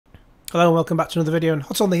Hello and welcome back to another video, and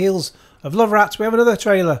hot on the heels of Love Rat, we have another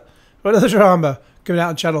trailer for another drama coming out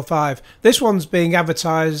on Channel 5. This one's being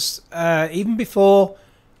advertised even before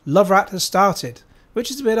Love Rat has started,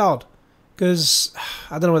 which is a bit odd, because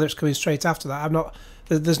I don't know whether it's coming straight after that.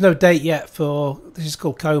 There's no date yet for, this is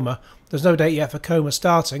called Coma, there's no date yet for Coma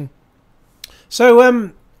starting.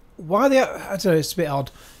 So, why I don't know, it's a bit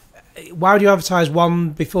odd. Why would you advertise one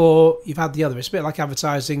before you've had the other? It's a bit like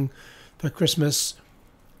advertising for Christmas.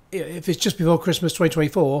 If it's just before Christmas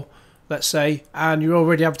 2024, let's say, and you're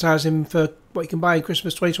already advertising for what you can buy in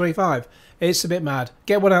Christmas 2025, it's a bit mad.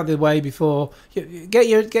 Get one out of the way before get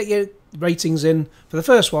your ratings in for the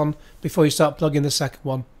first one before you start plugging the second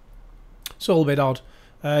one. It's all a bit odd.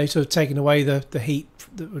 You're sort of taking away the heat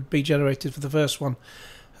that would be generated for the first one,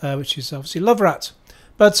 which is obviously Love Rat.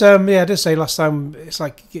 But yeah, I did say last time, it's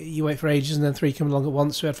like you wait for ages and then 3 come along at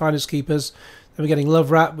once. We had Finders Keepers, then we're getting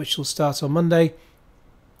Love Rat, which will start on Monday.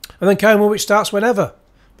 And then Coma, which starts whenever.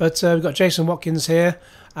 But we've got Jason Watkins here.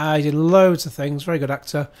 He did loads of things. Very good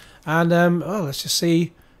actor. And, let's just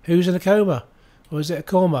see who's in a coma. Or is it a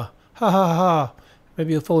coma? Ha ha ha.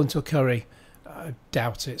 Maybe he'll fall into a curry. I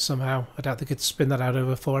doubt it somehow. I doubt they could spin that out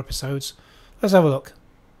over 4 episodes. Let's have a look.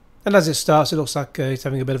 And as it starts, it looks like he's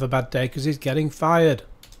having a bit of a bad day because he's getting fired.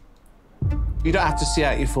 You don't have to see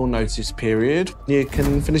out your full notice period. You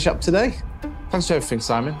can finish up today. Thanks for everything,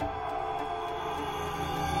 Simon.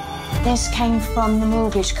 This came from the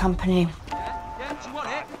mortgage company.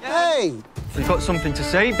 Hey! You've got something to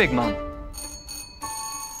say, big man?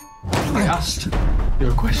 I asked you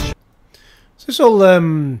a question. So it's all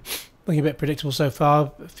looking a bit predictable so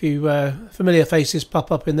far. A few familiar faces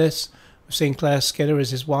pop up in this. We've seen Claire Skinner as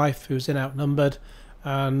his wife, who's in Outnumbered.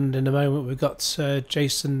 And in a moment we've got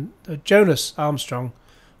Jonas Armstrong,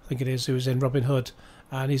 I think it is, who was in Robin Hood.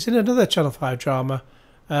 And he's in another Channel 5 drama.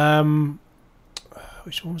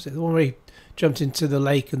 Which one was it? The one where he jumped into the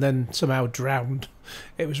lake and then somehow drowned.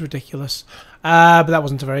 It was ridiculous. But that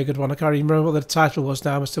wasn't a very good one. I can't even remember what the title was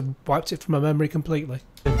now. I must have wiped it from my memory completely.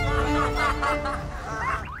 Hey,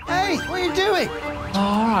 what are you doing?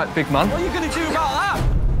 All right, big man. What are you going to do about that?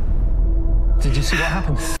 Did you see what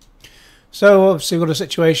happened? So obviously we've got a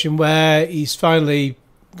situation where he's finally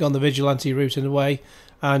gone the vigilante route in a way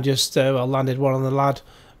and just landed one on the lad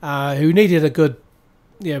who needed a good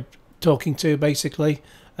talking to, basically.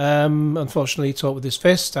 Unfortunately he talked with his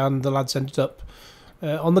fist and the lads ended up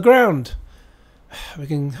on the ground. We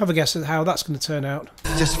can have a guess at how that's going to turn out.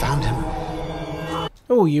 Just found him.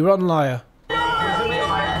 Oh, you rotten liar. Made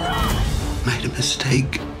a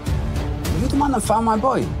mistake. You're the man that found my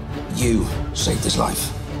boy. You saved his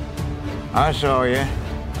life. I saw you.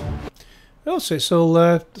 Also, it's all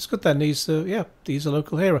that's good then. He's a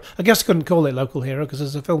local hero. I guess I couldn't call it Local Hero because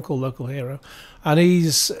there's a film called Local Hero, and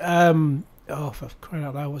he's for crying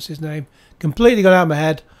out loud, what's his name? Completely gone out of my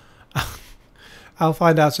head. I'll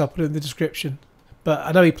find out. So I'll put it in the description. But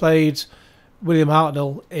I know he played William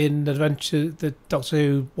Hartnell in the Doctor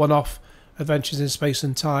Who one-off Adventures in Space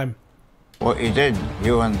and Time. What you did,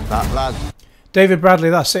 you and that lad. David Bradley.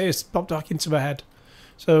 That's it. It's popped back into my head.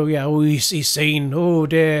 So yeah, he's seen. Oh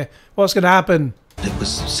dear, what's going to happen? It was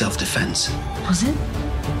self-defense. Was it?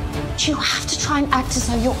 You have to try and act as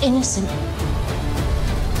though you're innocent.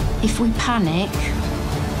 If we panic,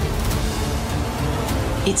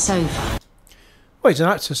 it's over. Well, he's an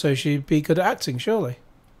actor, so she'd be good at acting, surely.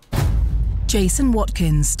 Jason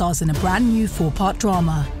Watkins stars in a brand new 4-part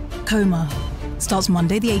drama, Coma. Starts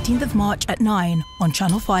Monday the 18th of March at 9 on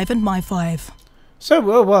Channel 5 and My5. So,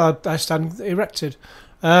 well, I stand erected.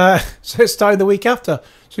 So it's starting the week after.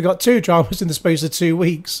 So we've got 2 dramas in the space of 2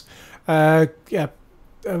 weeks. God,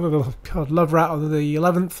 Love Rat on the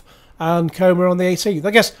 11th and Coma on the 18th.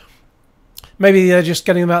 I guess maybe they're just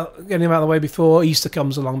getting them out of the way before Easter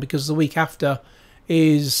comes along, because the week after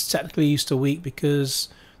is technically Easter week, because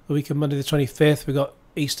the week of Monday the 25th we've got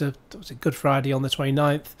Easter, was it Good Friday on the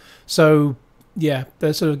 29th. So yeah,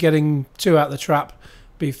 they're sort of getting 2 out of the trap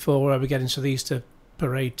before we get into the Easter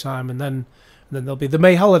parade time, and then there'll be the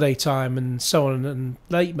May holiday time and so on, and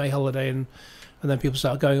late May holiday, and then people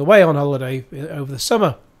start going away on holiday over the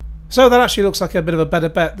summer. So that actually looks like a bit of a better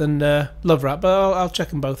bet than Love Rat, but I'll check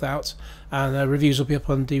them both out, and reviews will be up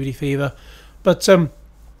on DVD Fever. But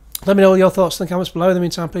let me know all your thoughts in the comments below. In the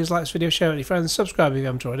meantime, please like this video, share it with your friends, subscribe if you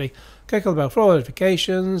haven't already, click on the bell for all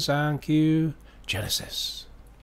notifications, and cue Genesis.